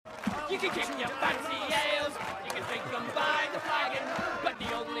You can kick your fancy ales, you can drink them by the flagon, but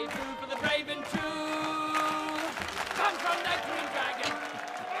the only food for the brave and true comes from the Green Dragon.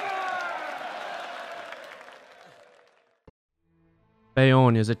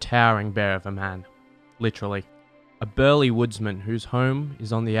 Beorn is a towering bear of a man, literally. A burly woodsman whose home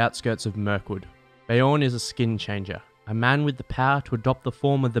is on the outskirts of Mirkwood. Beorn is a skin changer, a man with the power to adopt the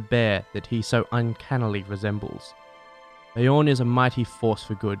form of the bear that he so uncannily resembles. Beorn is a mighty force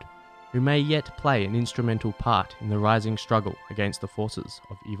for good, who may yet play an instrumental part in the rising struggle against the forces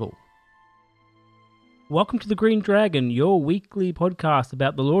of evil. Welcome to The Green Dragon, your weekly podcast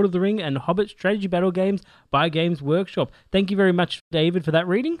about the Lord of the Ring and Hobbit strategy battle games by Games Workshop. Thank you very much, David, for that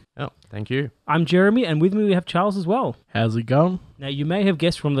reading. Oh, thank you. I'm Jeremy, and with me we have Charles as well. How's it going? Now, you may have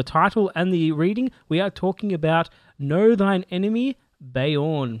guessed from the title and the reading, we are talking about Know Thine Enemy,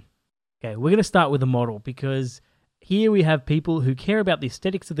 Beorn. Okay, we're going to start with a model, because here we have people who care about the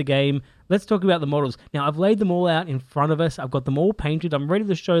aesthetics of the game. Let's talk about the models. Now, I've laid them all out in front of us. I've got them all painted. I'm ready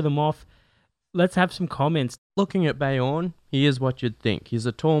to show them off. Let's have some comments. Looking at Beorn, he is what you'd think. He's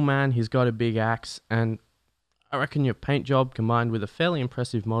a tall man, he's got a big axe, and I reckon your paint job combined with a fairly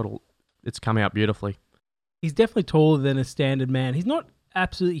impressive model, it's come out beautifully. He's definitely taller than a standard man. He's not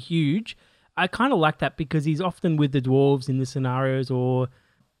absolutely huge. I kind of like that because he's often with the dwarves in the scenarios, or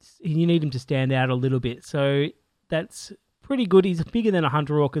you need him to stand out a little bit. So that's pretty good. He's bigger than a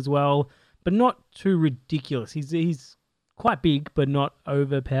hunter orc as well, but not too ridiculous. He's quite big, but not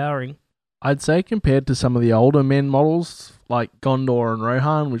overpowering. I'd say compared to some of the older men models like Gondor and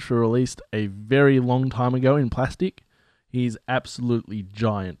Rohan, which were released a very long time ago in plastic, he's absolutely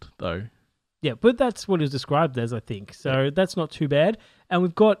giant though. Yeah, but that's what is described as, I think. So that's not too bad. And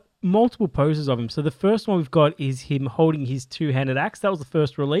we've got multiple poses of him. So the first one we've got is him holding his two-handed axe. That was the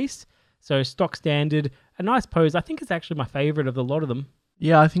first release. So stock standard, a nice pose. I think it's actually my favorite of the lot of them.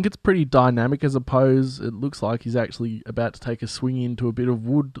 Yeah, I think it's pretty dynamic as a pose. It looks like he's actually about to take a swing into a bit of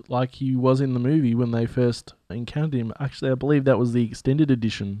wood like he was in the movie when they first encountered him. Actually, I believe that was the extended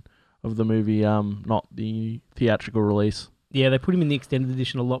edition of the movie, not the theatrical release. Yeah, they put him in the extended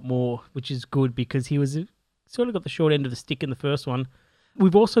edition a lot more, which is good because he was sort of got the short end of the stick in the first one.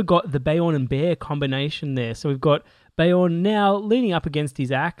 We've also got the Beorn and bear combination there. So we've got Beorn now leaning up against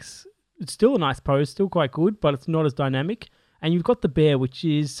his axe. It's still a nice pose, still quite good, but it's not as dynamic. And you've got the bear, which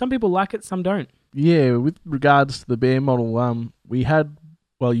is, some people like it, some don't. Yeah, with regards to the bear model, you had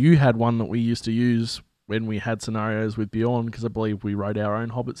one that we used to use when we had scenarios with Beorn, because I believe we wrote our own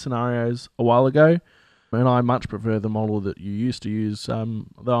Hobbit scenarios a while ago. And I much prefer the model that you used to use,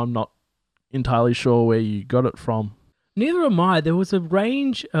 though I'm not entirely sure where you got it from. Neither am I. There was a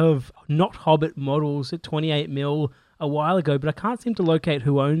range of not Hobbit models at 28mm a while ago, but I can't seem to locate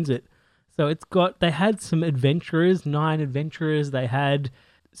who owns it. So they had some adventurers, 9 adventurers, they had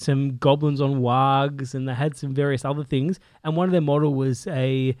some goblins on wargs, and they had some various other things. And one of their model was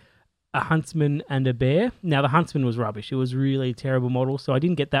a huntsman and a bear. Now, the huntsman was rubbish. It was really a terrible model, so I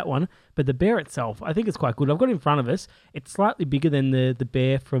didn't get that one. But the bear itself, I think it's quite good. I've got it in front of us. It's slightly bigger than the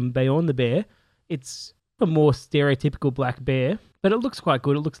bear from Beorn the Bear. It's a more stereotypical black bear, but it looks quite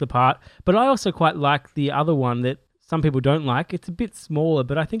good. It looks the part. But I also quite like the other one that some people don't like. It's a bit smaller,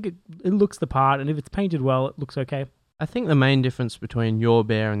 but I think it looks the part, and if it's painted well, it looks okay. I think the main difference between your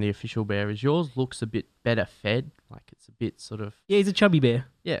bear and the official bear is yours looks a bit better fed. Like it's a bit sort of... Yeah, he's a chubby bear.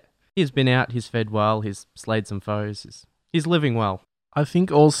 Yeah. He's been out, he's fed well, he's slayed some foes, he's living well. I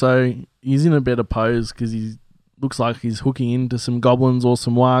think also he's in a better pose because he looks like he's hooking into some goblins or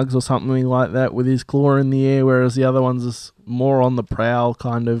some wargs or something like that with his claw in the air, whereas the other one's just more on the prowl,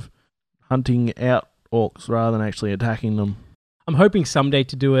 kind of hunting out orcs rather than actually attacking them. I'm hoping someday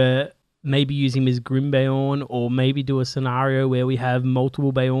to maybe use him as Grim Beorn, or maybe do a scenario where we have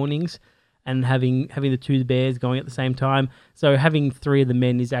multiple Beornings and having the 2 bears going at the same time. So having 3 of the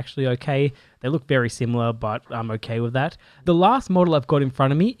men is actually okay. They look very similar, but I'm okay with that. The last model I've got in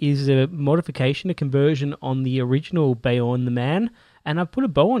front of me is a modification, a conversion on the original Beorn the man, and I've put a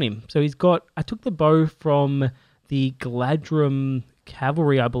bow on him. So I took the bow from the Gladrum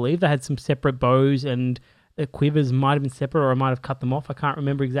Cavalry, I believe. They had some separate bows, and the quivers might have been separate, or I might have cut them off. I can't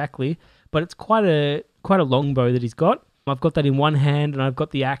remember exactly, but it's quite a long bow that he's got. I've got that in one hand, and I've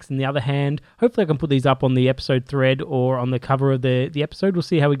got the axe in the other hand. Hopefully I can put these up on the episode thread or on the cover of the episode. We'll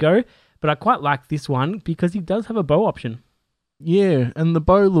see how we go. But I quite like this one because he does have a bow option. Yeah, and the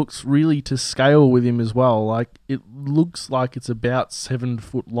bow looks really to scale with him as well. Like, it looks like it's about 7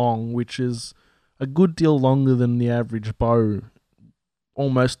 foot long, which is a good deal longer than the average bow.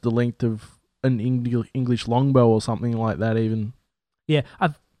 Almost the length of an English longbow or something like that even. Yeah,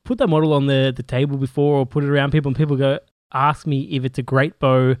 I've put that model on the table before, or put it around people, and people ask me if it's a great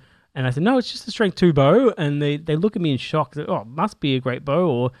bow And I said, no, it's just a strength 2 bow. And they look at me in shock. Like, oh, it must be a great bow.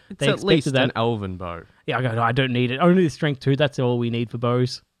 Or It's they at expected least that. an elven bow. Yeah, I go, no, I don't need it. Only the strength 2. That's all we need for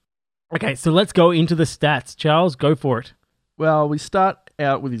bows. Okay, so let's go into the stats. Charles, go for it. Well, we start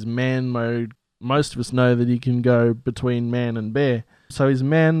out with his man mode. Most of us know that he can go between man and bear. So his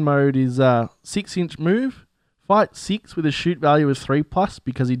man mode is 6-inch move, fight 6 with a shoot value of 3+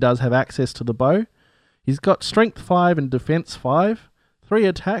 because he does have access to the bow. He's got strength 5 and defense 5, 3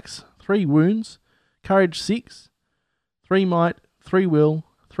 attacks, 3 wounds, courage 6, 3 might, 3 will,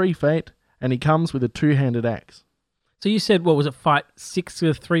 3 fate, and he comes with a 2-handed axe. So you said, what was it, fight 6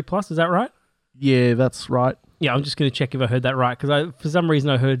 with 3+, is that right? Yeah, that's right. Yeah, I'm just going to check if I heard that right, because for some reason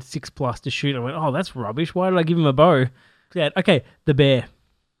I heard 6+ to shoot. I went, oh, that's rubbish. Why did I give him a bow? Yeah, okay, the bear.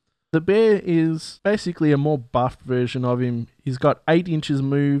 The bear is basically a more buffed version of him. He's got 8 inches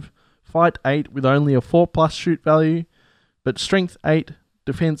move, fight 8 with only a 4+ shoot value, but strength 8,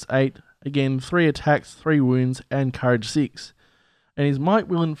 defense 8, again 3 attacks, 3 wounds, and courage 6. And his might,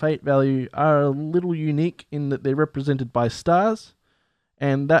 will, and fate value are a little unique in that they're represented by stars,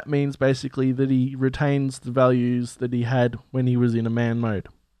 and that means basically that he retains the values that he had when he was in a man mode.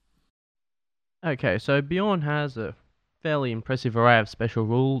 Okay, so Beorn has a fairly impressive array of special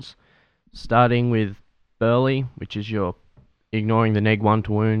rules, starting with Burly, which is your ignoring the neg 1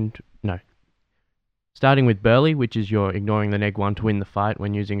 to wound. No. Starting with Burly, which is your ignoring the neg 1 to win the fight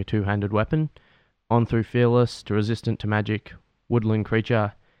when using a 2-handed weapon, on through Fearless to Resistant to Magic, Woodland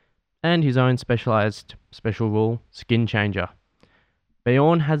Creature, and his own specialized special rule, Skin Changer.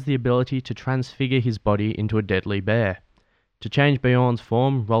 Beorn has the ability to transfigure his body into a deadly bear. To change Beorn's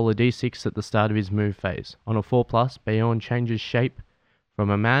form, roll a d6 at the start of his move phase. On a 4+, Beorn changes shape from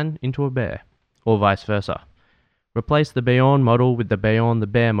a man into a bear, or vice versa. Replace the Beorn model with the Beorn the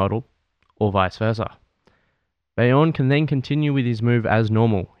bear model, or vice versa. Beorn can then continue with his move as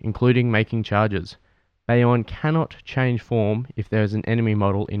normal, including making charges. Beorn cannot change form if there is an enemy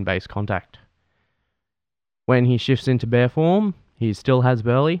model in base contact. When he shifts into bear form, he still has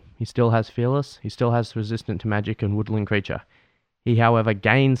Burly, he still has Fearless, he still has Resistant to Magic and Woodland Creature. He, however,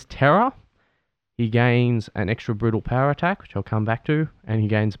 gains Terror, he gains an extra brutal power attack, which I'll come back to, and he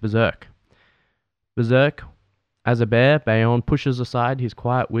gains Berserk. Berserk, as a bear, Beorn pushes aside his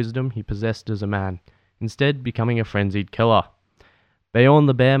quiet wisdom he possessed as a man, instead becoming a frenzied killer. Beorn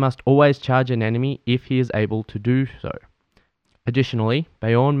the bear must always charge an enemy if he is able to do so. Additionally,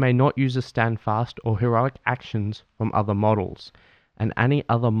 Beorn may not use a stand fast or heroic actions from other models, and any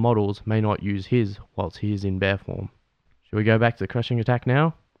other models may not use his whilst he is in bear form. Shall we go back to the crushing attack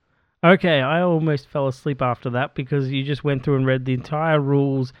now? Okay, I almost fell asleep after that because you just went through and read the entire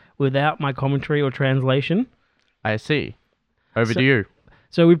rules without my commentary or translation. I see. Over to you.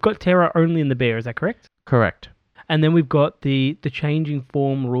 So we've got terror only in the bear, is that correct? Correct. And then we've got the changing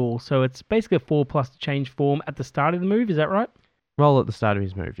form rule. So it's basically a 4+ to change form at the start of the move, is that right? Roll at the start of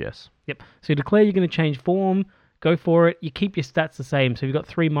his move, yes. Yep. So you declare you're going to change form, go for it. You keep your stats the same. So if you've got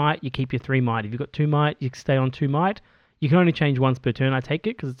 3 might, you keep your 3 might. If you've got 2 might, you stay on 2 might. You can only change once per turn, I take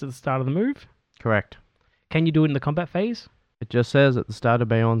it, because it's at the start of the move. Correct. Can you do it in the combat phase? It just says at the start of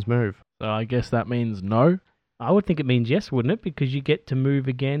Beorn's move. So I guess that means no. I would think it means yes, wouldn't it? Because you get to move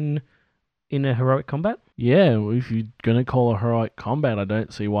again in a heroic combat. Yeah, well, if you're going to call a heroic combat, I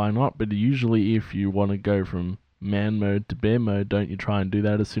don't see why not. But usually if you want to go from man mode to bear mode, don't you try and do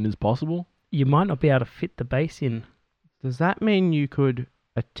that as soon as possible? You might not be able to fit the base in. Does that mean you could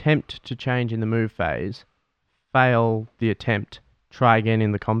attempt to change in the move phase, fail the attempt, try again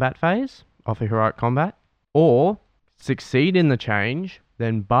in the combat phase of a heroic combat, or succeed in the change,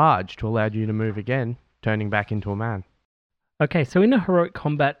 then barge to allow you to move again, turning back into a man? Okay, so in a heroic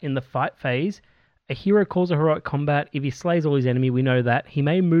combat in the fight phase, a hero calls a heroic combat. If he slays all his enemy, we know that. He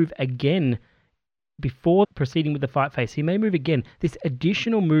may move again before proceeding with the fight phase. He may move again. This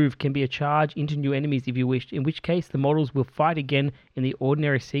additional move can be a charge into new enemies if you wish, in which case the models will fight again in the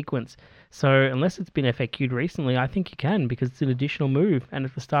ordinary sequence. So unless it's been FAQ'd recently, I think you can, because it's an additional move and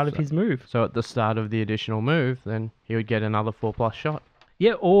at the start of his move. So at the start of the additional move, then he would get another 4+ shot.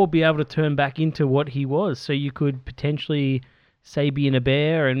 Yeah, or be able to turn back into what he was. So you could potentially, say, be in a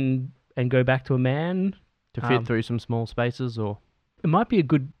bear and go back to a man. To fit through some small spaces, or... It might be a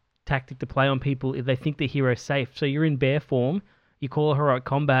good tactic to play on people if they think the hero's safe. So you're in bear form, you call a heroic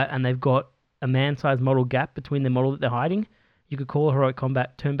combat, and they've got a man-sized model gap between the model that they're hiding. You could call a heroic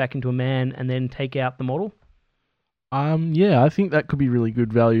combat, turn back into a man, and then take out the model. Yeah, I think that could be really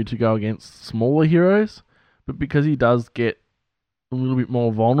good value to go against smaller heroes, but because he does get a little bit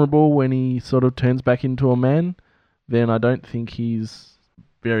more vulnerable when he sort of turns back into a man, then I don't think he's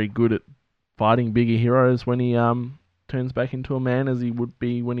very good at fighting bigger heroes when he turns back into a man as he would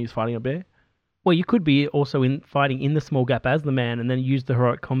be when he's fighting a bear? Well, you could be also fighting in the small gap as the man and then use the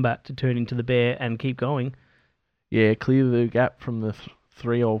heroic combat to turn into the bear and keep going. Yeah, clear the gap from the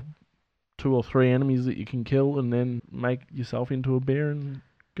 2 or 3 enemies that you can kill and then make yourself into a bear and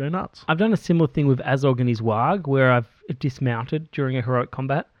go nuts. I've done a similar thing with Azog and his Warg where I've dismounted during a heroic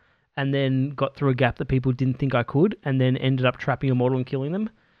combat and then got through a gap that people didn't think I could and then ended up trapping a model and killing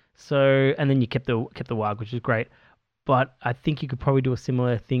them. So, and then you kept the Warg, which is great. But I think you could probably do a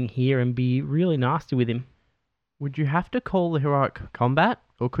similar thing here and be really nasty with him. Would you have to call the heroic combat,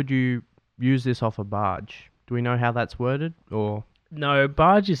 or could you use this off a barge? Do we know how that's worded, or No,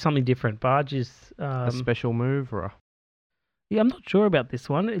 Barge is something different. Barge is... a special move, or Yeah, I'm not sure about this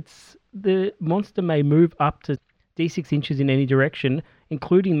one. It's the monster may move up to d6 inches in any direction,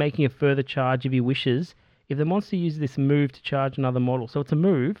 including making a further charge if he wishes, if the monster uses this move to charge another model. So it's a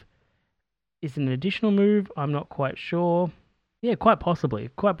move. Is it an additional move? I'm not quite sure. Yeah, quite possibly.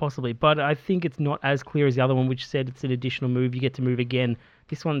 But I think it's not as clear as the other one, which said it's an additional move. You get to move again.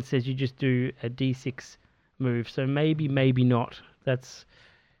 This one says you just do a d6 move. So maybe not. That's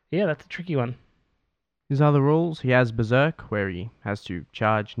a tricky one. his other rules? He has Berserk, where he has to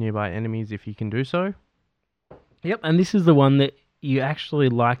charge nearby enemies if he can do so. Yep, and this is the one that you actually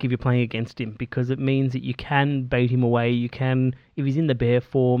like if you're playing against him, because it means that you can bait him away. You can, if he's in the bear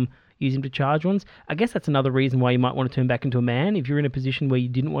form, use him to charge ones. I guess that's another reason why you might want to turn back into a man. If you're in a position where you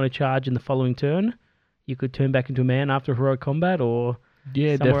didn't want to charge in the following turn, you could turn back into a man after heroic combat or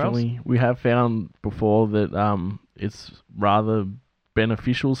somewhere definitely. else. We have found before that it's rather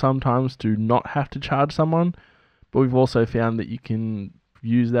beneficial sometimes to not have to charge someone, but we've also found that you can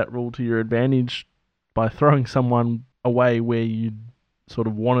use that rule to your advantage by throwing someone away where you sort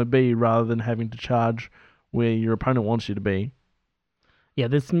of want to be rather than having to charge where your opponent wants you to be. Yeah,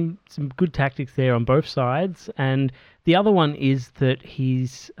 there's some good tactics there on both sides, and the other one is that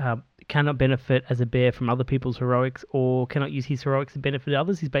he's cannot benefit as a bear from other people's heroics, or cannot use his heroics to benefit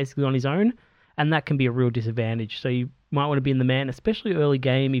others. He's basically on his own, and that can be a real disadvantage. So you might want to be in the man, especially early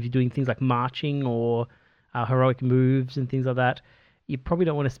game if you're doing things like marching or heroic moves and things like that. You probably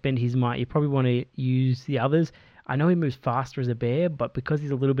don't want to spend his might. You probably want to use the others. I know he moves faster as a bear, but because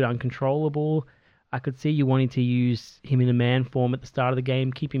he's a little bit uncontrollable, I could see you wanting to use him in a man form at the start of the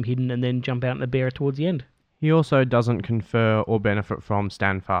game, keep him hidden, and then jump out in a bear towards the end. He also doesn't confer or benefit from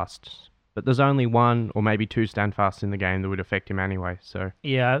standfasts, but there's only 1 or maybe 2 standfasts in the game that would affect him anyway, so...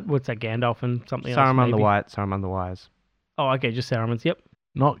 Yeah, what's that, Gandalf and something else? Saruman the maybe? White, Saruman the Wise. Oh, okay, just Saruman's, yep.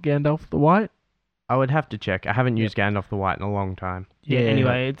 Not Gandalf the White? I would have to check. I haven't used Gandalf the White in a long time. Yeah,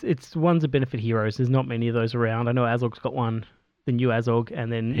 anyway, it's ones that benefit heroes. There's not many of those around. I know Azog's got one, the new Azog,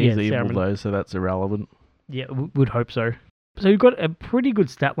 and then He's evil Saruman. though, so that's irrelevant. Yeah, would hope so. So you've got a pretty good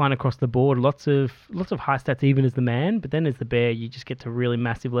stat line across the board. Lots of high stats even as the man, but then as the bear, you just get to really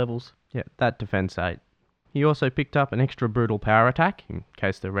massive levels. Yeah, that defense 8. He also picked up an extra brutal power attack, in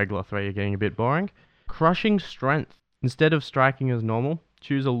case the regular 3 are getting a bit boring. Crushing Strength. Instead of striking as normal,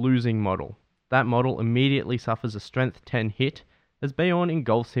 choose a losing model. That model immediately suffers a Strength 10 hit, as Beorn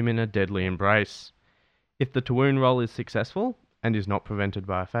engulfs him in a deadly embrace. If the Twoon roll is successful, and is not prevented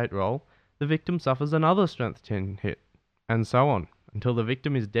by a Fate roll, the victim suffers another Strength 10 hit, and so on, until the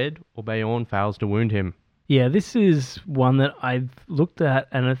victim is dead or Beorn fails to wound him. Yeah, this is one that I've looked at,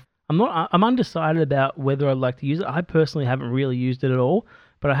 and I'm undecided about whether I'd like to use it. I personally haven't really used it at all,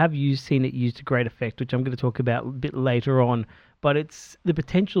 but I have seen it used to great effect, which I'm going to talk about a bit later on. But the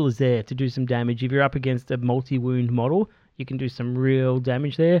potential is there to do some damage. If you're up against a multi-wound model, you can do some real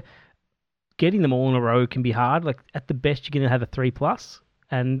damage there. Getting them all in a row can be hard. Like at the best, you're going to have a 3+.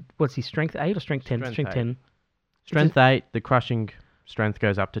 And what's he, Strength 8 or Strength 10? Strength 10. Strength 8, the crushing strength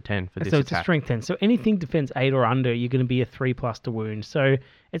goes up to 10 for this So it's attack. a Strength 10. So anything defense 8 or under, you're going to be a 3+ to wound. So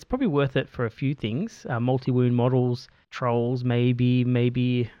it's probably worth it for a few things. Multi-wound models, trolls,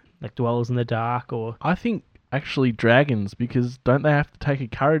 maybe like Dwellers in the Dark, or... I think actually dragons, because don't they have to take a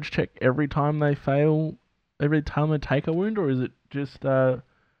courage check every time they fail, every time they take a wound, or is it just...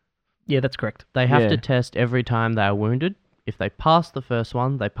 Yeah, that's correct. They have to test every time they are wounded. If they pass the first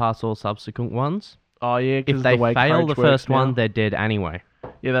one, they pass all subsequent ones. Oh yeah, If they fail the first one, they're dead anyway.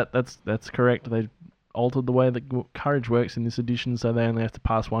 Yeah, that's correct. They altered the way that courage works in this edition, so they only have to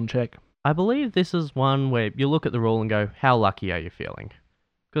pass 1 check. I believe this is one where you look at the rule and go, how lucky are you feeling?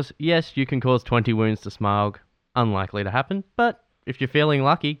 Because yes, you can cause 20 wounds to Smaug. Unlikely to happen, but if you're feeling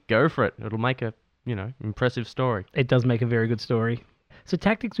lucky, go for it. It'll make a, impressive story. It does make a very good story. So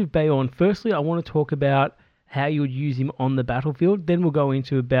tactics with Beorn. Firstly, I want to talk about how you would use him on the battlefield. Then we'll go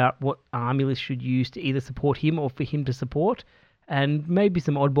into about what army list should use to either support him or for him to support, and maybe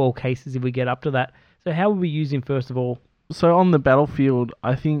some oddball cases if we get up to that. So how would we use him first of all? So on the battlefield,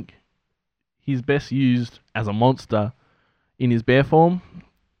 I think he's best used as a monster in his bear form,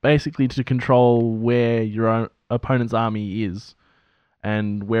 basically to control where your own opponent's army is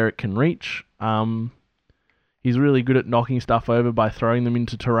and where it can reach. He's really good at knocking stuff over by throwing them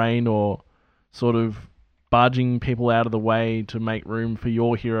into terrain or sort of barging people out of the way to make room for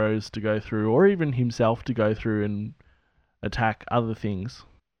your heroes to go through, or even himself to go through and attack other things.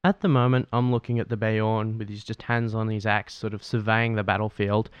 At the moment, I'm looking at the Beorn with his just hands on his axe, sort of surveying the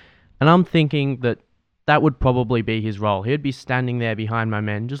battlefield, and I'm thinking that that would probably be his role. He'd be standing there behind my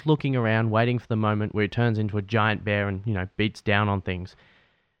men, just looking around, waiting for the moment where he turns into a giant bear and, beats down on things.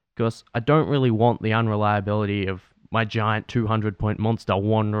 Because I don't really want the unreliability of my giant 200-point monster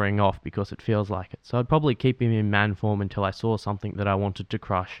wandering off because it feels like it. So I'd probably keep him in man form until I saw something that I wanted to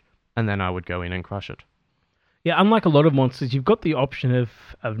crush, and then I would go in and crush it. Yeah, unlike a lot of monsters, you've got the option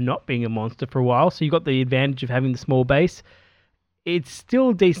of not being a monster for a while, so you've got the advantage of having the small base. It's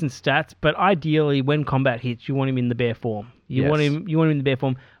still decent stats, but ideally, when combat hits, you want him in the bear form. You want him in the bear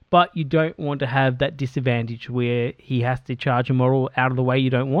form, but you don't want to have that disadvantage where he has to charge a model out of the way you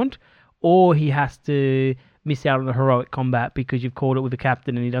don't want, or he has to miss out on the heroic combat because you've called it with a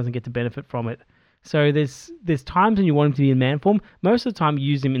captain and he doesn't get to benefit from it. So there's times when you want him to be in man form. Most of the time you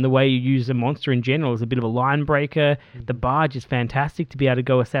use him in the way you use a monster in general, as a bit of a line breaker. The barge is fantastic to be able to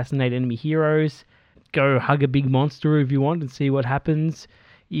go assassinate enemy heroes, go hug a big monster if you want and see what happens.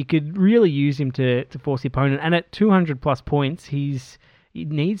 You could really use him to force the opponent. And at 200 plus points, he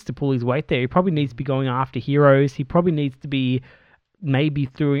needs to pull his weight there. He probably needs to be going after heroes. He probably needs to be maybe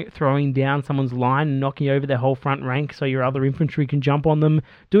throwing down someone's line and knocking over their whole front rank so your other infantry can jump on them,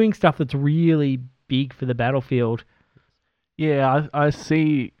 doing stuff that's really big for the battlefield. Yeah, I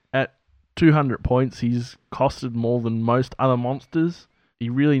see at 200 points he's costed more than most other monsters. He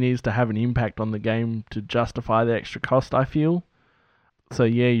really needs to have an impact on the game to justify the extra cost, I feel. So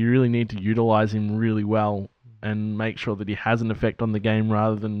yeah, you really need to utilize him really well and make sure that he has an effect on the game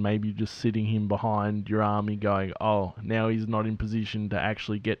rather than maybe just sitting him behind your army going, oh, now he's not in position to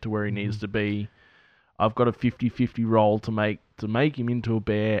actually get to where he needs to be. I've got a 50-50 roll to make him into a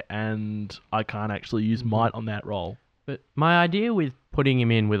bear, and I can't actually use might on that roll. But my idea with putting him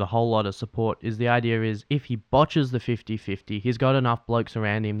in with a whole lot of support is the idea is if he botches the 50-50, he's got enough blokes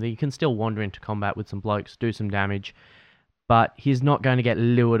around him that he can still wander into combat with some blokes, do some damage, but he's not going to get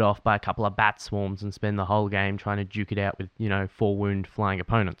lured off by a couple of bat swarms and spend the whole game trying to duke it out with, 4-wound flying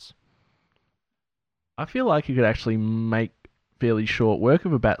opponents. I feel like you could actually make fairly short work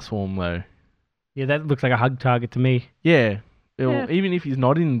of a bat swarm, though. Yeah, that looks like a hug target to me. Yeah. Even if he's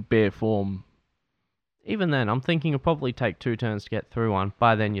not in bear form. Even then, I'm thinking it'll probably take 2 turns to get through one.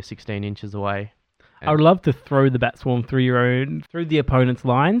 By then, you're 16 inches away. I would love to throw the bat swarm through the opponent's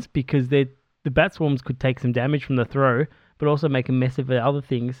lines, because the bat swarms could take some damage from the throw, but also make a mess of the other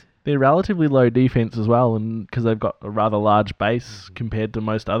things. They're relatively low defense as well, and because they've got a rather large base compared to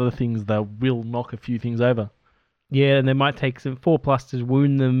most other things, they will knock a few things over. Yeah, and they might take some 4+ to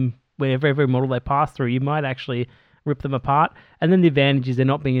wound them wherever every model they pass through. You might actually rip them apart. And then the advantage is they're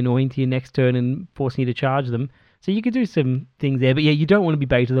not being annoying to you next turn and forcing you to charge them. So you could do some things there. But yeah, you don't want to be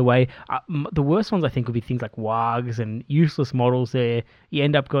baited away. The worst ones, I think, would be things like wargs and useless models there. You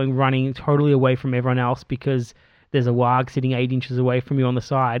end up running totally away from everyone else because there's a warg sitting 8 inches away from you on the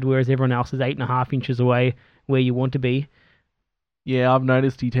side, whereas everyone else is 8.5 inches away where you want to be. Yeah, I've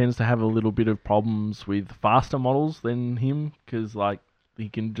noticed he tends to have a little bit of problems with faster models than him, because he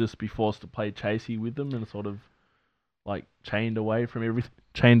can just be forced to play chasey with them and sort of chained away from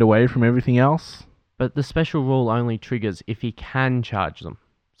everything else. But the special rule only triggers if he can charge them.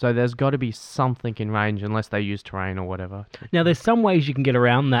 So there's got to be something in range unless they use terrain or whatever. Now, there's some ways you can get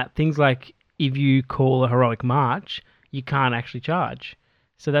around that. Things like if you call a heroic march, you can't actually charge.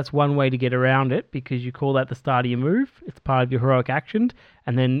 So that's one way to get around it, because you call that the start of your move. It's part of your heroic action,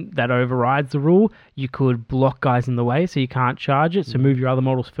 and then that overrides the rule. You could block guys in the way so you can't charge it, so move your other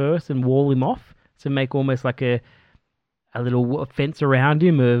models first and wall him off. So make almost like a little fence around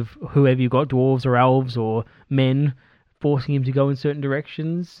him of whoever you've got, dwarves or elves or men, forcing him to go in certain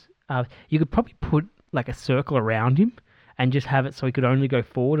directions. You could probably put like a circle around him and just have it so he could only go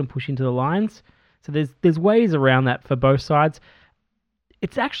forward and push into the lines. So there's ways around that for both sides.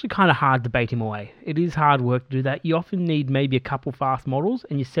 It's actually kind of hard to bait him away. It is hard work to do that. You often need maybe a couple fast models,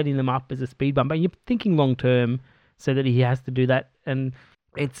 and you're setting them up as a speed bump, and you're thinking long term so that he has to do that. And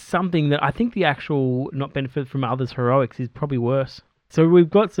it's something that I think the actual not benefit from others' heroics is probably worse. So we've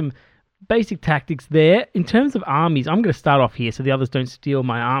got some basic tactics there. In terms of armies, I'm going to start off here so the others don't steal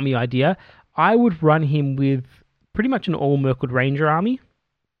my army idea. I would run him with pretty much an all Mirkwood Ranger army.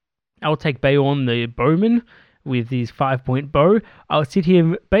 I'll take Beorn the bowman with his 5-point bow. I'll sit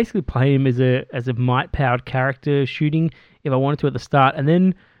him, basically play him as a might-powered character shooting if I wanted to at the start. And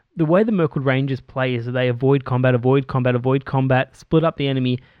then the way the Mirkwood Rangers play is that they avoid combat, split up the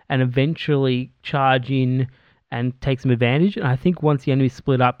enemy, and eventually charge in and take some advantage. And I think once the enemy's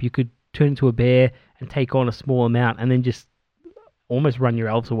split up, you could turn into a bear and take on a small amount and then just almost run your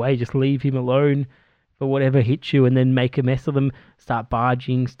elves away. Just leave him alone for whatever hits you and then make a mess of them. Start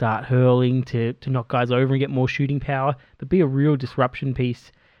barging, start hurling to knock guys over and get more shooting power. But be a real disruption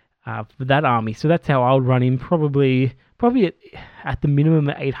piece for that army. So that's how I would run him. Probably at the minimum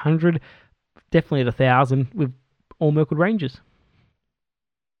at 800. Definitely at 1,000 with all Mirkwood Rangers.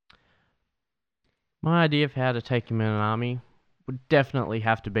 My idea of how to take him in an army would definitely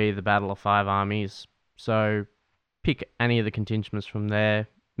have to be the Battle of Five Armies. So pick any of the contingents from there.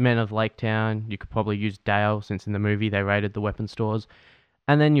 Men of Lake Town, you could probably use Dale, since in the movie they raided the weapon stores.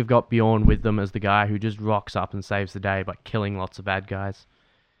 And then you've got Beorn with them as the guy who just rocks up and saves the day by killing lots of bad guys.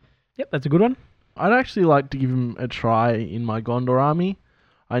 Yep, that's a good one. I'd actually like to give him a try in my Gondor army.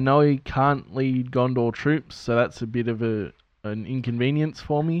 I know he can't lead Gondor troops, so that's a bit of an inconvenience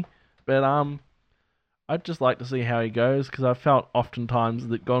for me. But I'd just like to see how he goes, because I felt oftentimes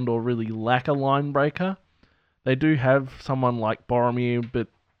that Gondor really lack a line breaker. They do have someone like Boromir, but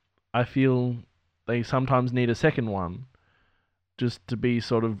I feel they sometimes need a second one, just to be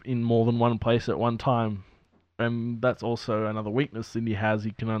sort of in more than one place at one time. And that's also another weakness that he has.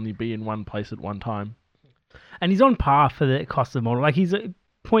 He can only be in one place at one time. And he's on par for the cost of the model. Like, he's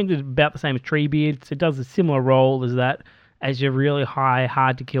pointed about the same as Treebeard, so it does a similar role as that. As your really high,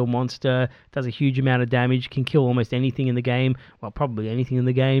 hard-to-kill monster, does a huge amount of damage, can kill almost anything in the game. Well, probably anything in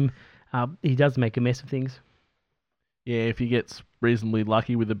the game. He does make a mess of things. Yeah, if he gets reasonably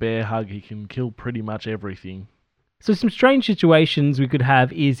lucky with a bear hug, he can kill pretty much everything. So some strange situations we could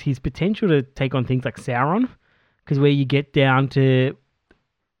have is his potential to take on things like Sauron, because where you get down to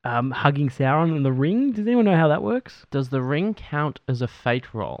hugging Sauron in the ring. Does anyone know how that works? Does the ring count as a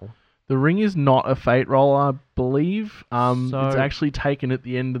fate roll? The ring is not a fate roll, I believe. It's actually taken at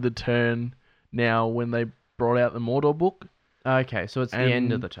the end of the turn now when they brought out the Mordor book. Okay, so it's the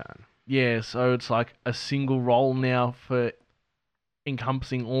end of the turn. Yeah, so it's like a single roll now for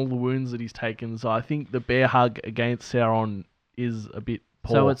encompassing all the wounds that he's taken. So I think the bear hug against Sauron is a bit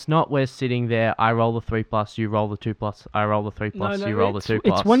poor. So it's not we're sitting there, I roll the 3+, you roll the 2+, I roll the 3+, you roll the 2+.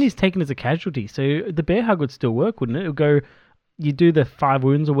 It's when he's taken as a casualty. So the bear hug would still work, wouldn't it? It would go, you do the 5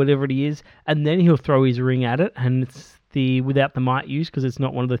 wounds or whatever it is, and then he'll throw his ring at it, and it's without the might use, because it's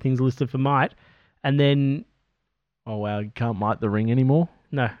not one of the things listed for might. And then... Oh wow, you can't might the ring anymore?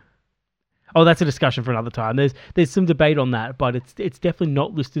 No. Oh, that's a discussion for another time. There's some debate on that, but it's definitely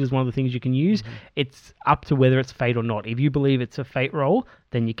not listed as one of the things you can use. Mm-hmm. It's up to whether it's fate or not. If you believe it's a fate roll,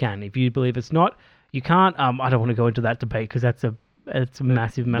 then you can. If you believe it's not, you can't. I don't want to go into that debate because that's a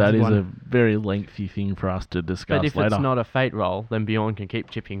massive one. That is a very lengthy thing for us to discuss later. But if it's not a fate roll, then Beorn can keep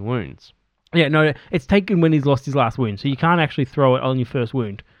chipping wounds. Yeah, no, it's taken when he's lost his last wound, so you can't actually throw it on your first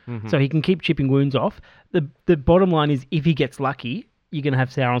wound. Mm-hmm. So he can keep chipping wounds off. The bottom line is, if he gets lucky, you're going to have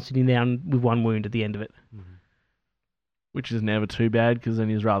Sauron sitting down with 1 wound at the end of it. Mm-hmm. Which is never too bad, because then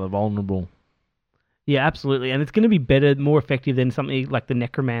he's rather vulnerable. Yeah, absolutely. And it's going to be better, more effective than something like the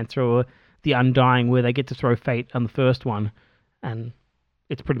Necromancer or the Undying, where they get to throw fate on the first one. And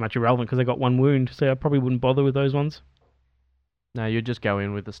it's pretty much irrelevant because they got 1 wound, so I probably wouldn't bother with those ones. No, you'd just go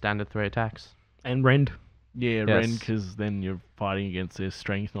in with the standard 3 attacks. And Rend. Yeah, yes. Rend, because then you're fighting against their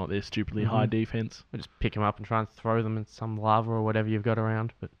strength, not their stupidly high defense. Or just pick them up and try and throw them in some lava or whatever you've got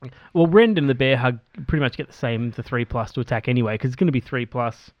around. But well, Rend and the Bear Hug pretty much get the 3+ to attack anyway, because it's going to be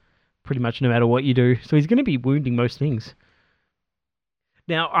 3+ pretty much no matter what you do. So he's going to be wounding most things.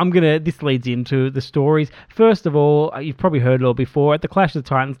 Now, this leads into the stories. First of all, you've probably heard it all before. At the Clash of the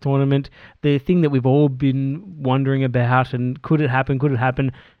Titans tournament, the thing that we've all been wondering about, and could it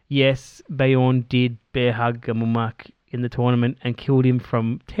happen? Yes, Beorn did bear hug Gamulmak in the tournament and killed him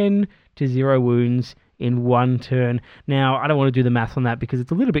from 10 to 0 wounds in 1 turn. Now, I don't want to do the math on that because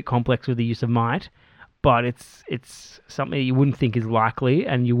it's a little bit complex with the use of might, but it's something you wouldn't think is likely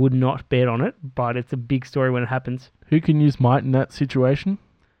and you would not bet on it, but it's a big story when it happens. Who can use might in that situation?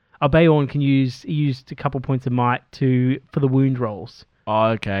 Beorn used a couple points of might for the wound rolls. Oh,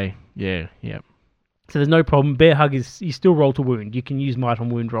 okay. Yeah. So there's no problem. Bear hug you still roll to wound. You can use might on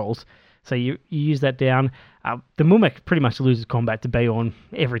wound rolls. So you use that down. The Murmak pretty much loses combat to Beorn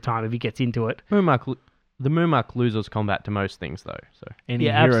every time if he gets into it. The Murmak loses combat to most things though. So any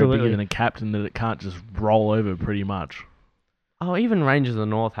hero absolutely. Bigger than a captain that it can't just roll over pretty much. Oh, even Rangers of the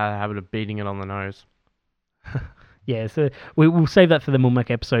North have a habit of beating it on the nose. Yeah, so we'll save that for the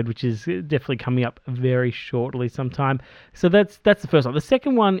Mulmac episode, which is definitely coming up very shortly sometime. So that's the first one. The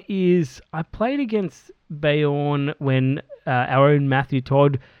second one is I played against Beorn when our own Matthew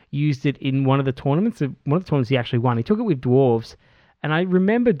Todd used it in one of the tournaments. One of the tournaments he actually won. He took it with dwarves. And I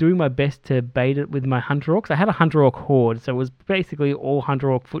remember doing my best to bait it with my Hunter Orcs. I had a Hunter Orc horde, so it was basically all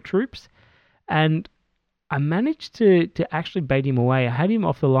Hunter Orc foot troops. And I managed to actually bait him away. I had him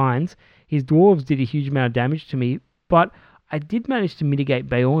off the lines. His dwarves did a huge amount of damage to me, but I did manage to mitigate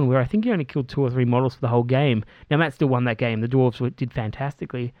Beorn, where I think he only killed 2 or 3 models for the whole game. Now, Matt still won that game. The dwarves did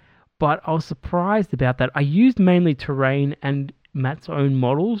fantastically, but I was surprised about that. I used mainly terrain and Matt's own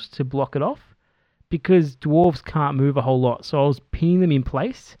models to block it off, because dwarves can't move a whole lot, so I was pinning them in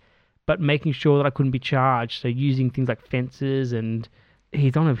place, but making sure that I couldn't be charged, so using things like fences, and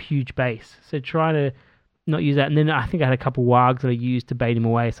he's on a huge base, so trying to not use that. And then I think I had a couple wargs that I used to bait him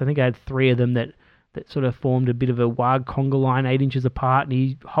away. So I think I had 3 of them that sort of formed a bit of a warg conga line 8 inches apart, and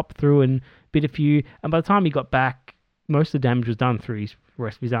he hopped through and bit a few. And by the time he got back, most of the damage was done through his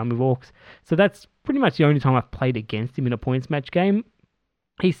rest of his army of orcs. So that's pretty much the only time I've played against him in a points match game.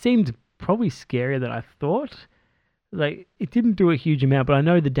 He seemed probably scarier than I thought. Like, it didn't do a huge amount, but I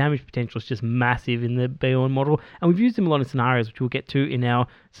know the damage potential is just massive in the Beorn model. And we've used him a lot in scenarios, which we'll get to in our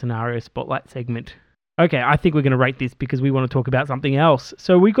scenario spotlight segment. Okay, I think we're going to rate this because we want to talk about something else.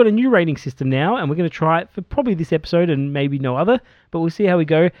 So we've got a new rating system now, and we're going to try it for probably this episode and maybe no other, but we'll see how we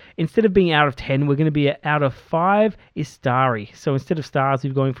go. Instead of being out of 10, we're going to be out of 5 Istari. So instead of stars,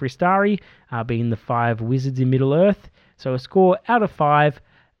 we're going for Istari, being the 5 wizards in Middle-earth. So a score out of 5.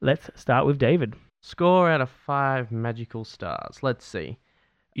 Let's start with David. Score out of 5 magical stars. Let's see.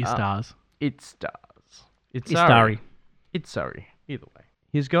 Stars. It's stars. Istari. It's sorry. Either way.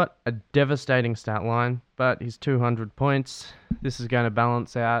 He's got a devastating stat line, but he's 200 points. This is going to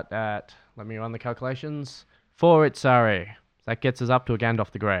balance out at, let me run the calculations, 4 Itsari. That gets us up to a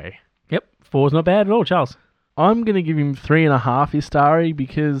Gandalf the Grey. Yep, 4's not bad at all, Charles. I'm going to give him 3.5 Istari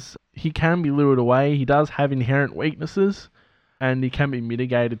because he can be lured away. He does have inherent weaknesses, and he can be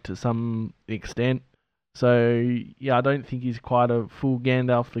mitigated to some extent. So, yeah, I don't think he's quite a full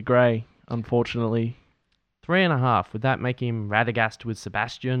Gandalf the Grey, unfortunately. 3.5. Would that make him Radagast with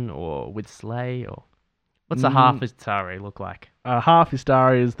Sebastian or with Slay? Or what's a half Istari look like? Half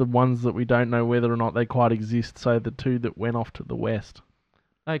Istari is the ones that we don't know whether or not they quite exist, so the 2 that went off to the west.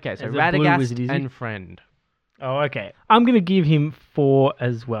 Okay, so As a blue Radagast wizard, is he? and Friend. Oh, okay. I'm going to give him 4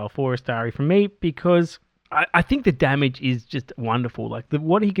 as well. 4 Istari from me, because I think the damage is just wonderful. Like,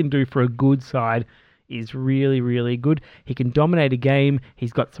 what he can do for a good side is really, really good. He can dominate a game.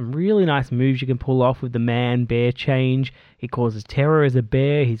 He's got some really nice moves you can pull off with the man-bear change. He causes terror as a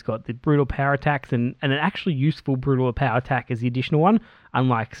bear. He's got the brutal power attacks, and an actually useful brutal power attack is the additional one,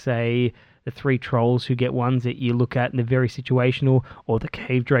 unlike, say, the 3 trolls who get ones that you look at and they're very situational, or the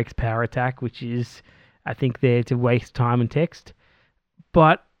cave drake's power attack, which is, I think, there to waste time and text.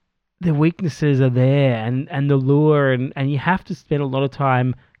 But the weaknesses are there, and the lure, and you have to spend a lot of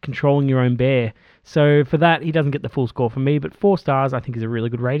time controlling your own bear. So for that, he doesn't get the full score from me, but 4 stars I think is a really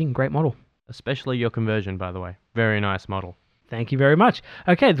good rating. Great model. Especially your conversion, by the way. Very nice model. Thank you very much.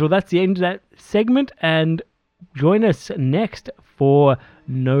 Okay, well, that's the end of that segment, and join us next for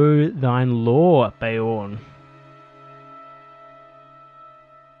Know Thine Law, Beorn.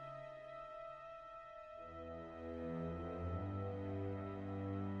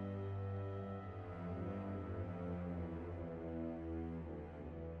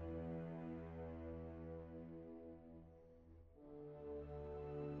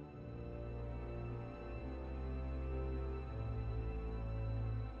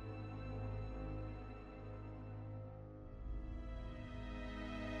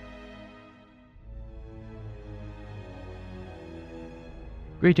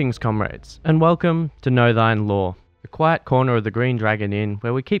 Greetings, comrades, and welcome to Know Thine Law, the quiet corner of the Green Dragon Inn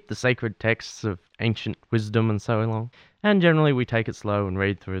where we keep the sacred texts of ancient wisdom and so along, and generally we take it slow and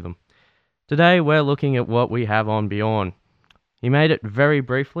read through them. Today we're looking at what we have on Beorn. He made it very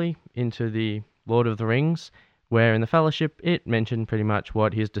briefly into the Lord of the Rings, where in the Fellowship it mentioned pretty much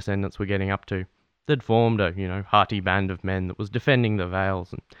what his descendants were getting up to. They'd formed a, hearty band of men that was defending the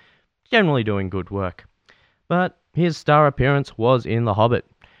Vales and generally doing good work. But his star appearance was in The Hobbit,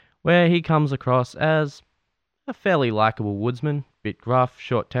 where he comes across as a fairly likeable woodsman, bit gruff,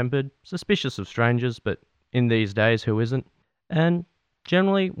 short-tempered, suspicious of strangers, but in these days, who isn't? And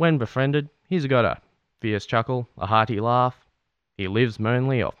generally, when befriended, he's got a fierce chuckle, a hearty laugh. He lives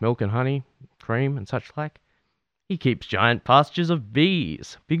mainly off milk and honey, cream and such like. He keeps giant pastures of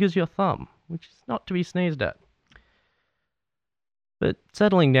bees, big as your thumb, which is not to be sneezed at. But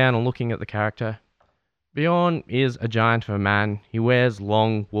settling down and looking at the character, Beorn is a giant of a man. He wears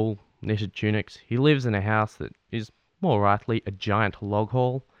long wool knitted tunics. He lives in a house that is more rightly a giant log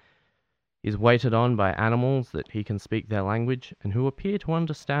hall. He's waited on by animals that he can speak their language and who appear to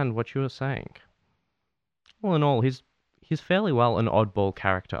understand what you are saying. All in all, he's fairly well an oddball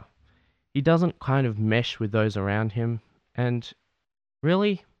character. He doesn't kind of mesh with those around him, and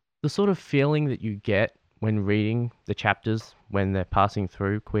really, the sort of feeling that you get when reading the chapters when they're passing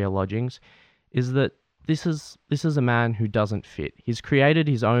through Queer Lodgings is that this is a man who doesn't fit. He's created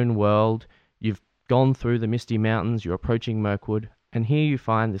his own world. You've gone through the Misty Mountains, you're approaching Mirkwood, and here you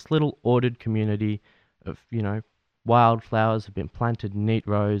find this little ordered community of, wildflowers have been planted in neat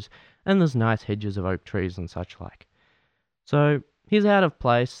rows, and there's nice hedges of oak trees and such like. So he's out of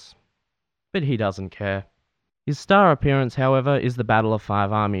place, but he doesn't care. His star appearance, however, is the Battle of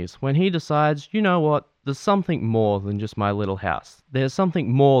Five Armies, when he decides, you know what, there's something more than just my little house. There's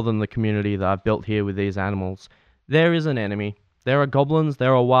something more than the community that I've built here with these animals. There is an enemy. There are goblins,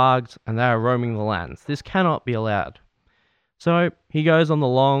 there are wargs, and they are roaming the lands. This cannot be allowed. So he goes on the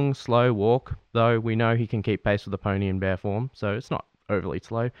long, slow walk, though we know he can keep pace with the pony in bear form, so it's not overly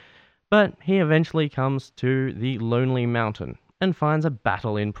slow. But he eventually comes to the Lonely Mountain and finds a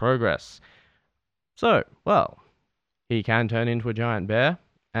battle in progress. So, well, he can turn into a giant bear,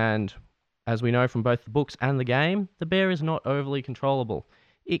 and as we know from both the books and the game, the bear is not overly controllable.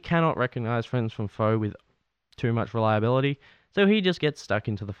 It cannot recognize friends from foe with too much reliability, so he just gets stuck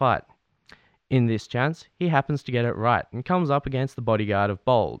into the fight. In this chance, he happens to get it right and comes up against the bodyguard of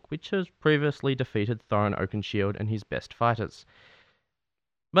Bolg, which has previously defeated Thorin Oakenshield and his best fighters.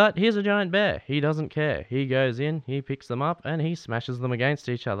 But here's a giant bear. He doesn't care. He goes in, he picks them up, and he smashes them against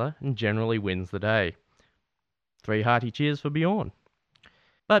each other and generally wins the day. 3 hearty cheers for Beorn.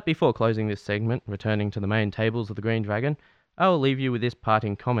 But before closing this segment, returning to the main tables of the Green Dragon, I will leave you with this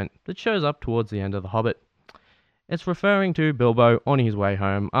parting comment that shows up towards the end of The Hobbit. It's referring to Bilbo on his way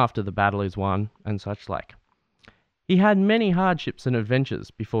home after the battle is won and such like. He had many hardships and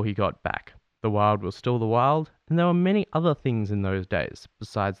adventures before he got back. The wild was still the wild, and there were many other things in those days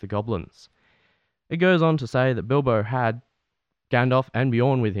besides the goblins. It goes on to say that Bilbo had Gandalf and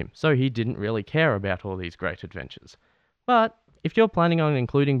Beorn with him, so he didn't really care about all these great adventures. But if you're planning on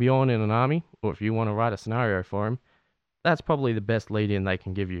including Beorn in an army, or if you want to write a scenario for him, that's probably the best lead-in they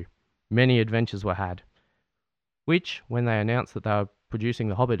can give you. Many adventures were had. Which, when they announced that they were producing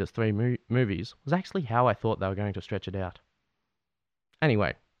The Hobbit as 3 movies, was actually how I thought they were going to stretch it out.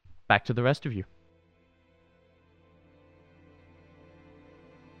 Anyway, back to the rest of you.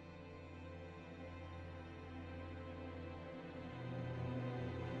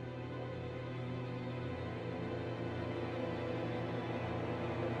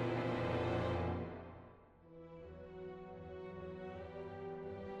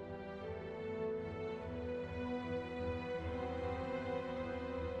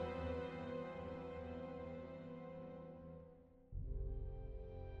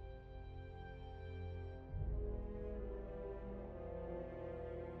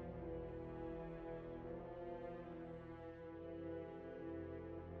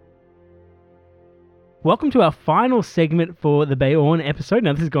 Welcome to our final segment for the Beorn episode.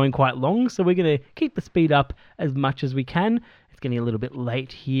 Now, this is going quite long, so we're going to keep the speed up as much as we can. It's getting a little bit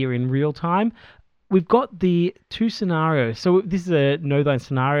late here in real time. We've got the 2 scenarios. So this is a Know Thine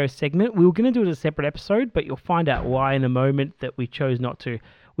Scenario segment. We were going to do it as a separate episode, but you'll find out why in a moment that we chose not to.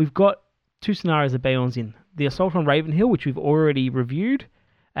 We've got 2 scenarios that Beorn's in. The Assault on Ravenhill, which we've already reviewed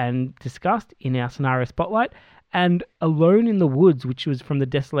and discussed in our Scenario Spotlight, and Alone in the Woods, which was from the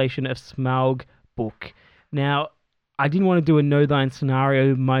Desolation of Smaug book. Now, I didn't want to do a Know Thine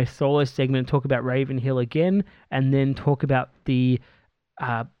Scenario, my solo segment, talk about Ravenhill again, and then talk about the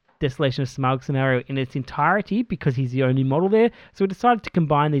Desolation of Smaug scenario in its entirety because he's the only model there. So we decided to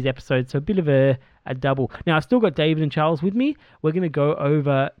combine these episodes, so a bit of a double. Now, I've still got David and Charles with me. We're going to go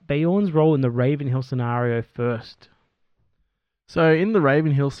over Beorn's role in the Ravenhill scenario first. So in the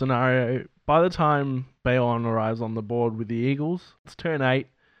Ravenhill scenario, by the time Beorn arrives on the board with the Eagles, it's turn 8,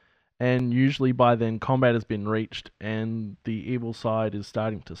 and usually by then combat has been reached and the evil side is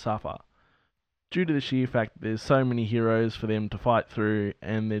starting to suffer. Due to the sheer fact that there's so many heroes for them to fight through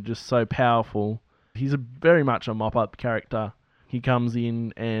and they're just so powerful, he's very much a mop-up character. He comes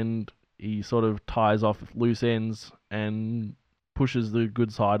in and he sort of ties off loose ends and pushes the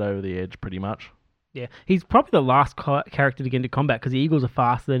good side over the edge pretty much. Yeah, he's probably the last character to get into combat because the Eagles are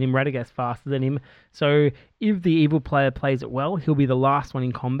faster than him, Radagast's faster than him. So if the evil player plays it well, he'll be the last one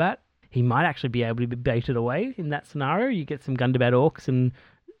in combat. He might actually be able to be baited away in that scenario. You get some Gundabad orcs and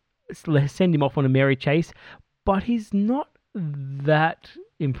send him off on a merry chase, but he's not that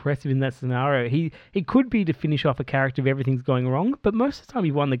impressive in that scenario. He could be to finish off a character if everything's going wrong, but most of the time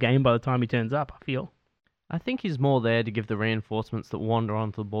he won the game by the time he turns up, I feel. I think he's more there to give the reinforcements that wander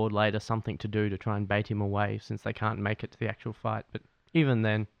onto the board later something to do to try and bait him away, since they can't make it to the actual fight. But even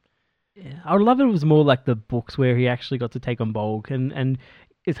then, Yeah, I would love it if it was more like the books where he actually got to take on Bolg, and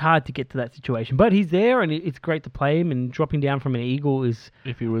it's hard to get to that situation. But he's there, and it's great to play him, and dropping down from an eagle is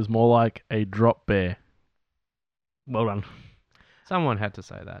If he was more like a drop bear. well done. someone had to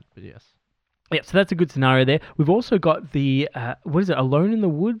say that, but yes. Yep, so that's a good scenario there. We've also got the, what is it, Alone in the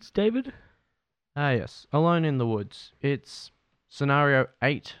Woods, David? Ah, yes. Alone in the Woods. It's scenario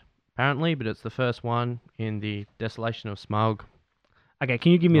 8, apparently, but it's the first one in the Desolation of Smaug. Okay,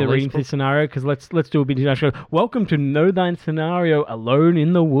 can you give me the Release reading for book. this scenario? Because let's do a bit of international. Welcome to Know Thine Scenario, Alone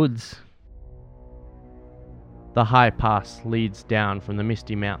in the Woods. The high pass leads down from the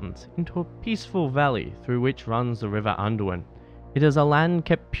misty mountains into a peaceful valley through which runs the river Underwin. It is a land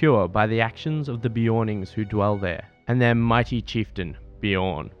kept pure by the actions of the Beornings who dwell there, and their mighty chieftain,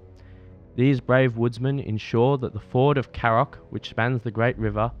 Beorn. These brave woodsmen ensure that the ford of Carrock, which spans the great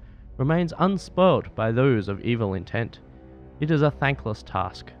river, remains unspoilt by those of evil intent. It is a thankless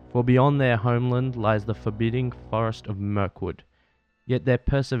task, for beyond their homeland lies the forbidding forest of Mirkwood. Yet their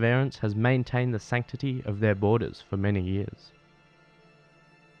perseverance has maintained the sanctity of their borders for many years.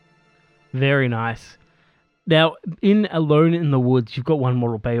 Very nice. Now, in Alone in the Woods, you've got one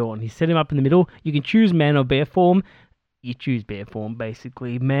model, Beorn. You set him up in the middle. You can choose man or bear form. You choose bear form,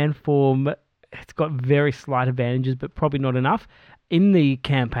 basically. Man form, it's got very slight advantages, but probably not enough. In the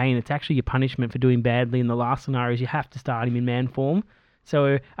campaign, it's actually your punishment for doing badly in the last scenarios. You have to start him in man form.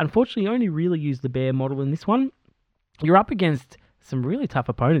 So, unfortunately, you only really use the bear model in this one. You're up against some really tough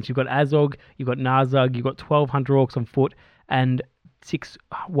opponents. You've got Azog, you've got Narzug, you've got 12 Hunter Orcs on foot, and 6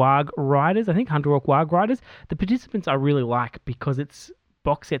 Warg Riders, I think Hunter Orc Warg Riders. The participants I really like because it's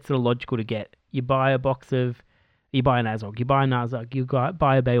box sets that are logical to get. You buy a box of, you buy an Azog, you buy a Narzug, you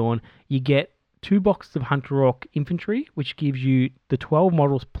buy a Beorn, you get 2 boxes of Hunter Orc Infantry, which gives you the 12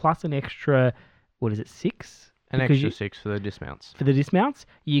 models plus an extra, 6? An Because extra you- 6 for the dismounts. For the dismounts,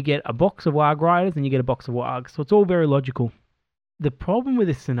 you get a box of Warg Riders and you get a box of Wargs. So it's all very logical. The problem with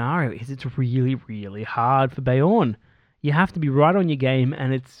this scenario is it's really, really hard for Beorn. You have to be right on your game,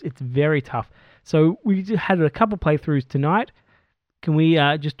 and it's very tough. So we had a couple playthroughs tonight. Can we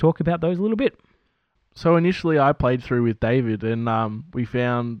just talk about those a little bit? So initially I played through with David, and we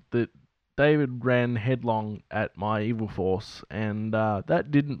found that David ran headlong at my Evil Force, and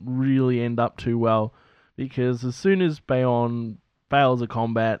that didn't really end up too well, because as soon as Beorn fails a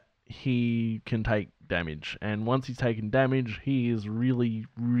combat, he can take damage, and once he's taken damage, he is really,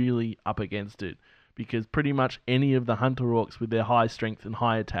 really up against it, because pretty much any of the Hunter Orcs with their high strength and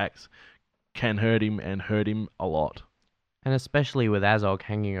high attacks can hurt him, and hurt him a lot. And especially with Azog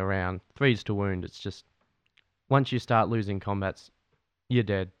hanging around, 3s to wound, it's just, once you start losing combats, you're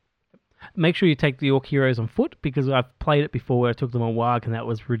dead. Make sure you take the Orc heroes on foot, because I've played it before where I took them on Warg, and that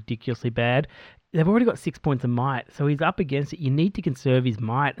was ridiculously bad. They've already got 6 points of might, so he's up against it. You need to conserve his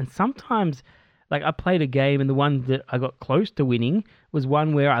might, and sometimes, like, I played a game, and the one that I got close to winning was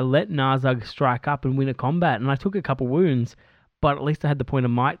one where I let Narzug strike up and win a combat, and I took a couple wounds, but at least I had the point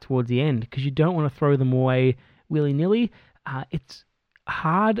of might towards the end, because you don't want to throw them away willy-nilly. It's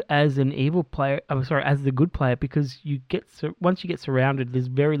hard as an evil player, as the good player, because once you get surrounded, there's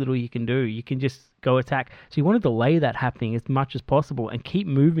very little you can do. You can just go attack. So you want to delay that happening as much as possible and keep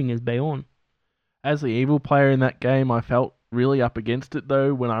moving as Beorn. As the evil player in that game, I felt really up against it,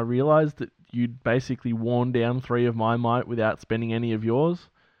 though, when I realised that you'd basically worn down 3 of my might without spending any of yours.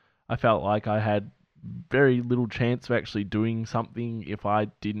 I felt like I had very little chance of actually doing something if I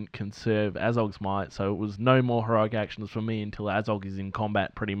didn't conserve Azog's might, so it was no more heroic actions for me until Azog is in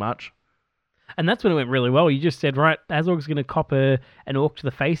combat, pretty much. And that's when it went really well. You just said, right, Azog's going to cop an orc to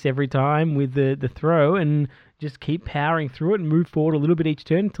the face every time with the throw, and just keep powering through it and move forward a little bit each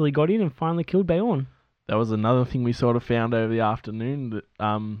turn until he got in and finally killed Beorn. That was another thing we sort of found over the afternoon,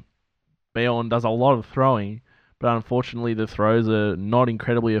 that Beorn does a lot of throwing, but unfortunately the throws are not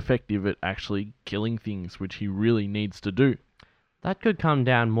incredibly effective at actually killing things, which he really needs to do. That could come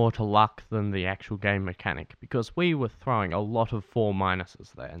down more to luck than the actual game mechanic, because we were throwing a lot of 4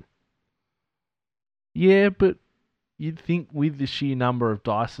 minuses then. Yeah, but you'd think with the sheer number of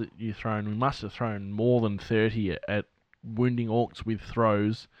dice that you've thrown, we must have thrown more than 30 at wounding orcs with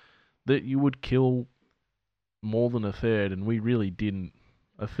throws, that you would kill more than a third, and we really didn't.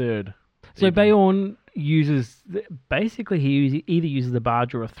 A third. So even. Beorn basically he either uses the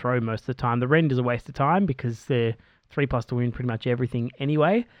barge or a throw most of the time. The rend is a waste of time because they're 3+ to win pretty much everything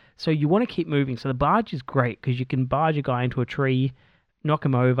anyway. So you want to keep moving. So the barge is great because you can barge a guy into a tree, knock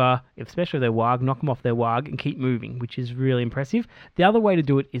them over, especially if they're warg, knock them off their warg and keep moving, which is really impressive. The other way to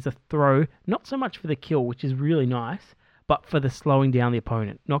do it is a throw, not so much for the kill, which is really nice, but for the slowing down the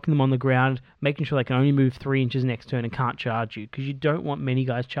opponent, knocking them on the ground, making sure they can only move 3 inches next turn and can't charge you, because you don't want many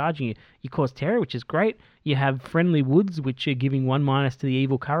guys charging you. You cause terror, which is great. You have friendly woods, which are giving 1- to the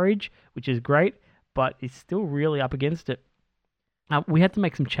evil courage, which is great, but it's still really up against it. We had to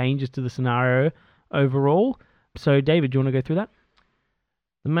make some changes to the scenario overall. So, David, do you want to go through that?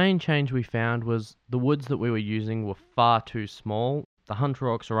 The main change we found was the woods that we were using were far too small. The Hunter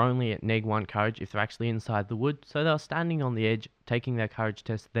Orcs are only at -1 courage if they're actually inside the wood, so they were standing on the edge, taking their courage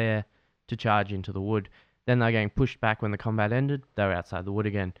test there to charge into the wood. Then they're getting pushed back when the combat ended, they were outside the wood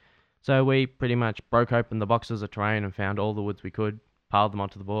again. So we pretty much broke open the boxes of terrain and found all the woods we could, piled them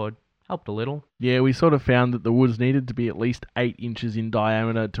onto the board, helped a little. Yeah, we sort of found that the woods needed to be at least 8 inches in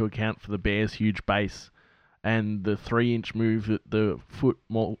diameter to account for the bear's huge base, and the 3-inch move that the foot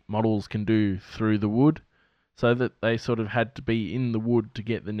models can do through the wood, so that they sort of had to be in the wood to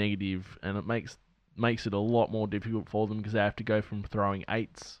get the negative, and it makes it a lot more difficult for them because they have to go from throwing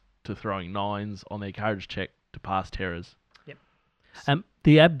 8s to throwing 9s on their courage check to pass terrors.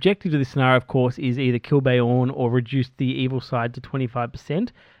 The objective of this scenario, of course, is either kill Beorn or reduce the evil side to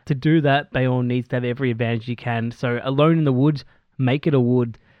 25%. To do that, Beorn needs to have every advantage he can. So, alone in the woods, make it a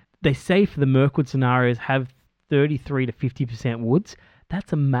wood. They say for the Mirkwood scenarios, have 33 to 50% woods.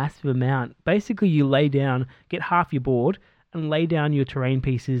 That's a massive amount. Basically, you lay down, get half your board, and lay down your terrain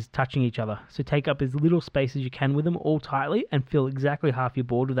pieces touching each other. So take up as little space as you can with them, all tightly, and fill exactly half your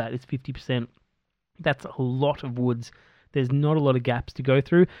board with that. It's 50%. That's a lot of woods. There's not a lot of gaps to go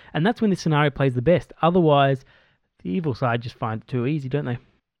through, and that's when this scenario plays the best. Otherwise, the evil side just find it too easy, don't they?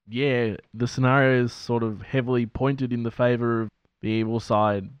 Yeah, the scenario is sort of heavily pointed in the favour of the evil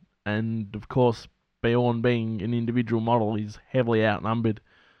side, and of course, Beorn being an individual model is heavily outnumbered,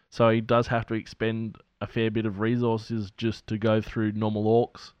 so he does have to expend a fair bit of resources just to go through normal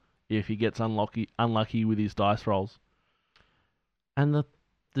orcs if he gets unlucky with his dice rolls. And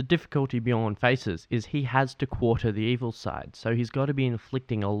the difficulty Beorn faces is he has to quarter the evil side, so he's got to be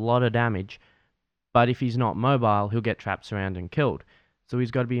inflicting a lot of damage, but if he's not mobile, he'll get trapped, surrounded, and killed. So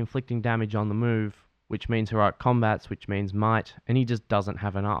he's got to be inflicting damage on the move, which means heroic combats, which means might, and he just doesn't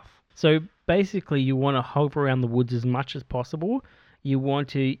have enough. So basically, you want to hover around the woods as much as possible. You want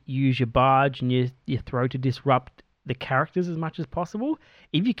to use your barge and your throw to disrupt the characters as much as possible.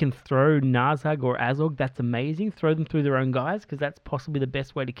 If you can throw Narzag or Azog, that's amazing. Throw them through their own guys, because that's possibly the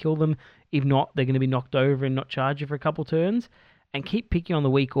best way to kill them. If not, they're going to be knocked over and not charge you for a couple turns. And keep picking on the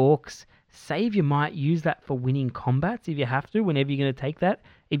weak orcs. Save your might. Use that for winning combats if you have to, whenever you're going to take that.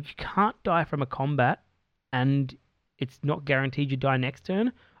 If you can't die from a combat and it's not guaranteed you die next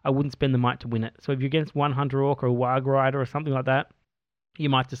turn, I wouldn't spend the might to win it. So if you're against one Hunter Orc or a Warg Rider or something like that, you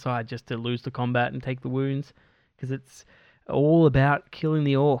might decide just to lose the combat and take the wounds, because it's all about killing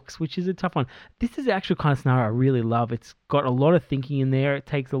the orcs, which is a tough one. This is the actual kind of scenario I really love. It's got a lot of thinking in there. It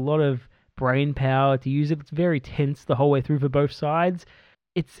takes a lot of brain power to use it. It's very tense the whole way through for both sides.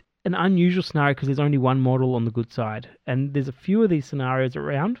 It's an unusual scenario because there's only one model on the good side, and there's a few of these scenarios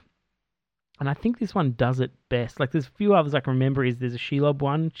around. And I think this one does it best. Like, there's a few others I can remember. There's a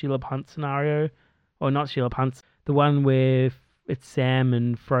Shelob Hunt scenario. Or not Shelob Hunt. The one where it's Sam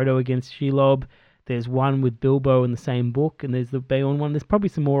and Frodo against Shelob. There's one with Bilbo in the same book. And there's the Beorn one. There's probably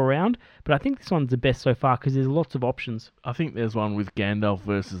some more around. But I think this one's the best so far because there's lots of options. I think there's one with Gandalf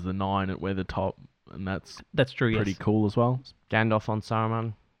versus the 9 at Weathertop. And that's true, pretty yes. cool as well. Gandalf on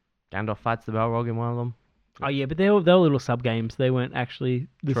Saruman. Gandalf fights the Balrog in one of them. Oh, yeah, but they were little sub-games. They weren't actually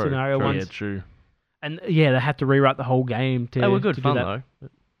the scenario ones. Yeah, true. And, yeah, they had to rewrite the whole game to They were good to fun, do that. though.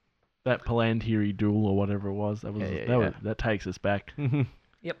 That Palantir duel or whatever it was, that takes us back.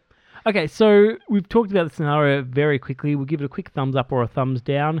 Yep. Okay, so we've talked about the scenario very quickly. We'll give it a quick thumbs up or a thumbs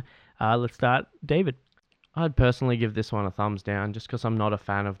down. Let's start. David. I'd personally give this one a thumbs down just because I'm not a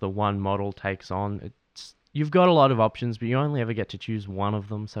fan of the one model takes on. You've got a lot of options, but you only ever get to choose one of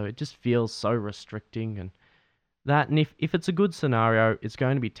them, so it just feels so restricting. And if it's a good scenario, it's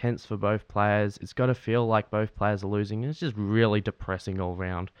going to be tense for both players. It's got to feel like both players are losing, and it's just really depressing all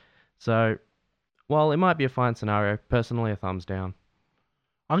round. So, while it might be a fine scenario, personally a thumbs down.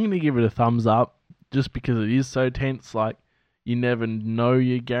 I'm going to give it a thumbs up just because it is so tense. Like, you never know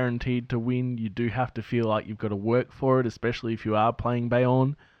you're guaranteed to win. You do have to feel like you've got to work for it, especially if you are playing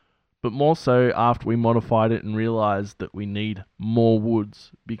Beorn. But more so after we modified it and realised that we need more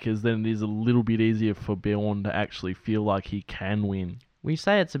woods, because then it is a little bit easier for Beorn to actually feel like he can win. We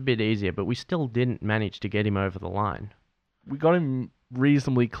say it's a bit easier, but we still didn't manage to get him over the line. We got him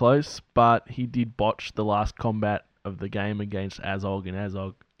reasonably close, but he did botch the last combat of the game against Azog, and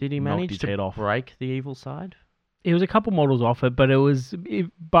Azog Did he knocked manage his to head off. break the evil side? It was a couple models off it, but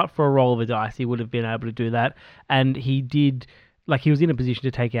for a roll of a dice, he would have been able to do that. And he did, he was in a position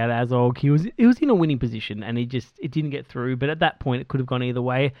to take out Azog. He was in a winning position, and it didn't get through. But at that point, it could have gone either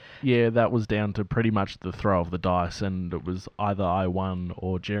way. Yeah, that was down to pretty much the throw of the dice, and it was either I won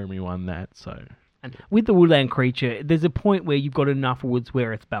or Jeremy won that. So And with the woodland creature, there's a point where you've got enough woods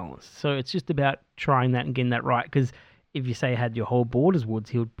where it's balanced. So it's just about trying that and getting that right. Because if you say had your whole board as woods,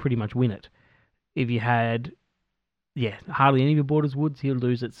 he'll pretty much win it. If you had hardly any of your borders woods, he'll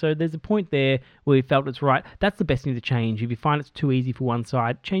lose it. So there's a point there where he felt it's right. That's the best thing to change. If you find it's too easy for one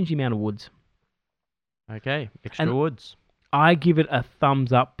side, change the amount of woods. Okay, extra And woods. I give it a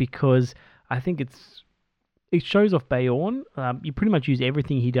thumbs up because I think it shows off Beorn. You pretty much use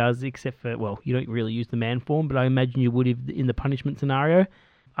everything he does except for, you don't really use the man form, but I imagine you would if in the punishment scenario.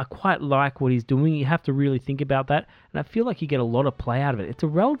 I quite like what he's doing. You have to really think about that, and I feel like you get a lot of play out of it. It's a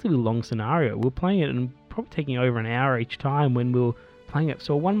relatively long scenario. We're playing it and probably taking over an hour each time when we're playing it.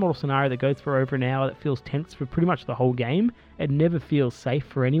 So a one model scenario that goes for over an hour that feels tense for pretty much the whole game, it never feels safe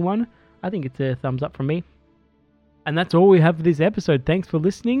for anyone. I think it's a thumbs up from me. And that's all we have for this episode. Thanks for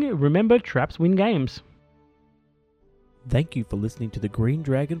listening. Remember, traps win games. Thank you for listening to the Green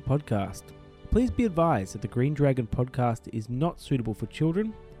Dragon Podcast. Please be advised that the Green Dragon Podcast is not suitable for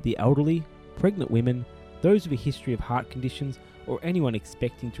children, the elderly, pregnant women, those with a history of heart conditions, or anyone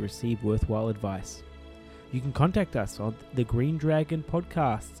expecting to receive worthwhile advice. You can contact us on the Green Dragon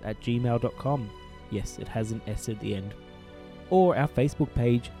Podcasts at gmail.com. Yes, it has an S at the end. Or our Facebook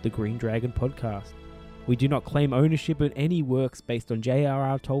page, The Green Dragon Podcast. We do not claim ownership of any works based on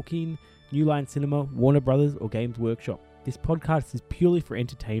J.R.R. Tolkien, New Line Cinema, Warner Brothers, or Games Workshop. This podcast is purely for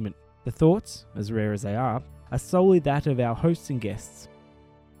entertainment. The thoughts, as rare as they are solely that of our hosts and guests.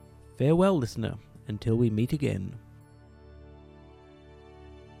 Farewell, listener, until we meet again.